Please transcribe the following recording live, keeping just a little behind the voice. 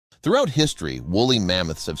Throughout history, woolly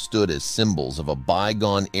mammoths have stood as symbols of a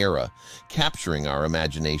bygone era, capturing our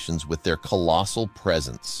imaginations with their colossal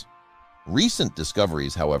presence. Recent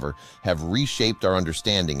discoveries, however, have reshaped our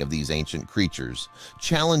understanding of these ancient creatures,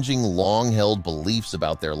 challenging long-held beliefs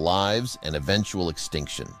about their lives and eventual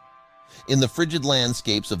extinction. In the frigid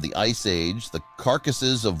landscapes of the Ice Age, the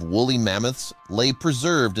carcasses of woolly mammoths lay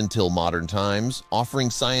preserved until modern times,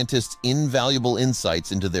 offering scientists invaluable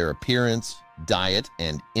insights into their appearance, diet,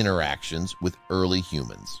 and interactions with early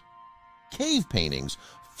humans. Cave paintings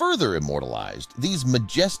further immortalized these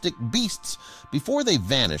majestic beasts before they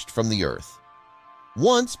vanished from the earth.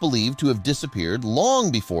 Once believed to have disappeared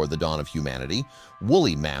long before the dawn of humanity,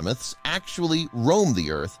 woolly mammoths actually roamed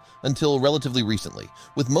the earth until relatively recently,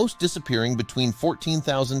 with most disappearing between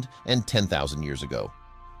 14,000 and 10,000 years ago.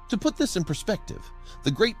 To put this in perspective,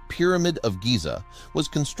 the Great Pyramid of Giza was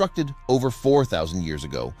constructed over 4,000 years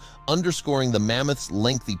ago, underscoring the mammoth's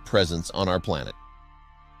lengthy presence on our planet.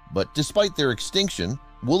 But despite their extinction,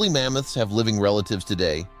 woolly mammoths have living relatives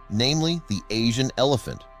today, namely the Asian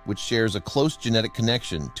elephant, which shares a close genetic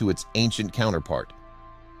connection to its ancient counterpart.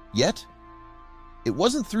 Yet, it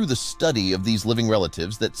wasn't through the study of these living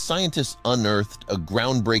relatives that scientists unearthed a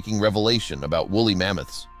groundbreaking revelation about woolly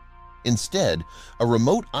mammoths. Instead, a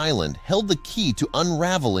remote island held the key to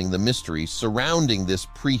unraveling the mystery surrounding this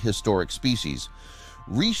prehistoric species,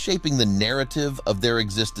 reshaping the narrative of their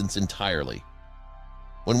existence entirely.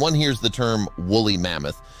 When one hears the term woolly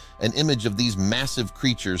mammoth, an image of these massive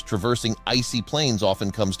creatures traversing icy plains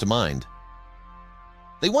often comes to mind.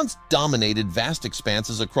 They once dominated vast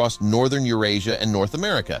expanses across northern Eurasia and North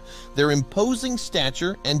America, their imposing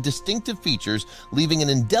stature and distinctive features leaving an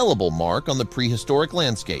indelible mark on the prehistoric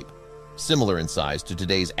landscape. Similar in size to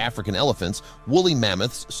today's African elephants, woolly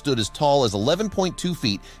mammoths stood as tall as 11.2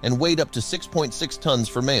 feet and weighed up to 6.6 tons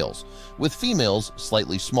for males, with females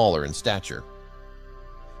slightly smaller in stature.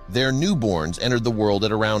 Their newborns entered the world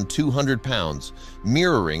at around 200 pounds,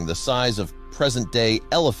 mirroring the size of present-day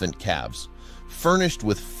elephant calves. Furnished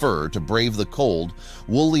with fur to brave the cold,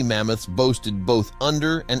 woolly mammoths boasted both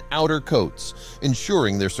under and outer coats,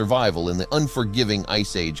 ensuring their survival in the unforgiving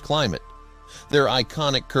Ice Age climate. Their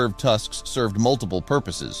iconic curved tusks served multiple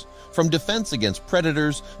purposes, from defense against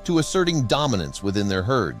predators to asserting dominance within their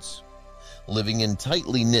herds. Living in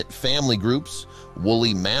tightly knit family groups,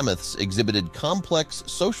 woolly mammoths exhibited complex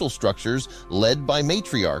social structures led by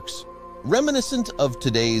matriarchs, reminiscent of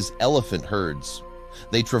today's elephant herds.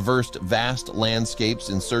 They traversed vast landscapes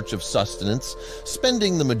in search of sustenance,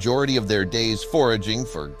 spending the majority of their days foraging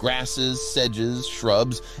for grasses, sedges,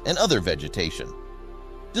 shrubs, and other vegetation.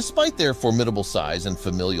 Despite their formidable size and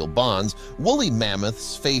familial bonds, woolly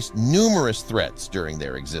mammoths faced numerous threats during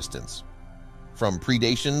their existence. From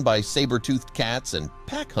predation by saber-toothed cats and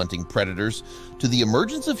pack-hunting predators to the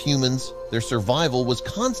emergence of humans, their survival was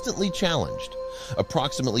constantly challenged.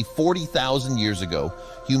 Approximately 40,000 years ago,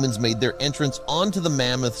 humans made their entrance onto the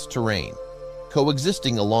mammoth's terrain,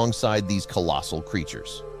 coexisting alongside these colossal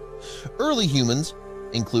creatures. Early humans,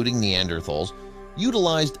 including Neanderthals,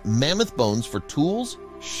 utilized mammoth bones for tools,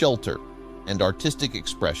 shelter, and artistic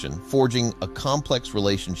expression, forging a complex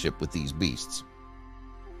relationship with these beasts.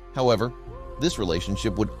 However, this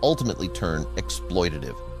relationship would ultimately turn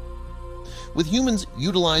exploitative. With humans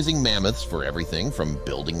utilizing mammoths for everything from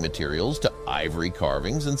building materials to ivory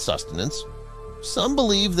carvings and sustenance, some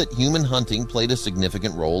believe that human hunting played a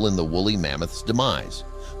significant role in the woolly mammoth's demise,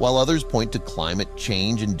 while others point to climate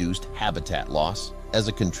change-induced habitat loss as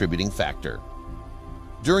a contributing factor.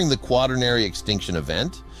 During the Quaternary extinction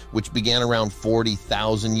event, which began around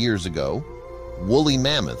 40,000 years ago, woolly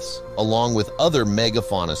mammoths, along with other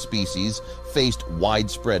megafauna species, faced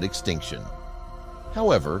widespread extinction.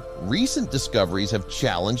 However, recent discoveries have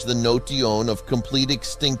challenged the notion of complete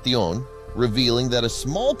extinction, revealing that a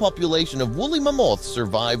small population of woolly mammoths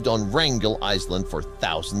survived on Wrangel Island for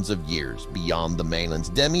thousands of years beyond the mainland's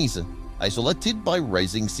demise. Isolated by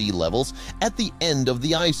rising sea levels at the end of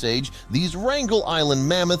the Ice Age, these Wrangel Island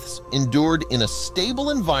mammoths endured in a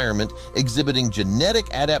stable environment exhibiting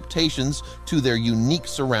genetic adaptations to their unique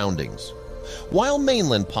surroundings. While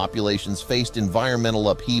mainland populations faced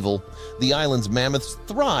environmental upheaval, the island's mammoths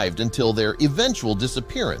thrived until their eventual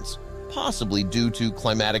disappearance, possibly due to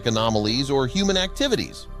climatic anomalies or human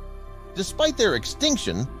activities. Despite their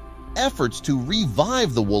extinction, efforts to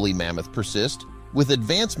revive the woolly mammoth persist, with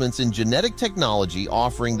advancements in genetic technology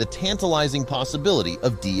offering the tantalizing possibility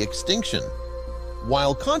of de-extinction.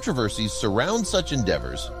 While controversies surround such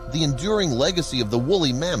endeavors, the enduring legacy of the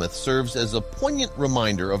woolly mammoth serves as a poignant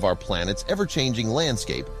reminder of our planet's ever-changing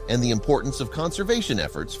landscape and the importance of conservation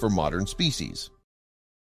efforts for modern species.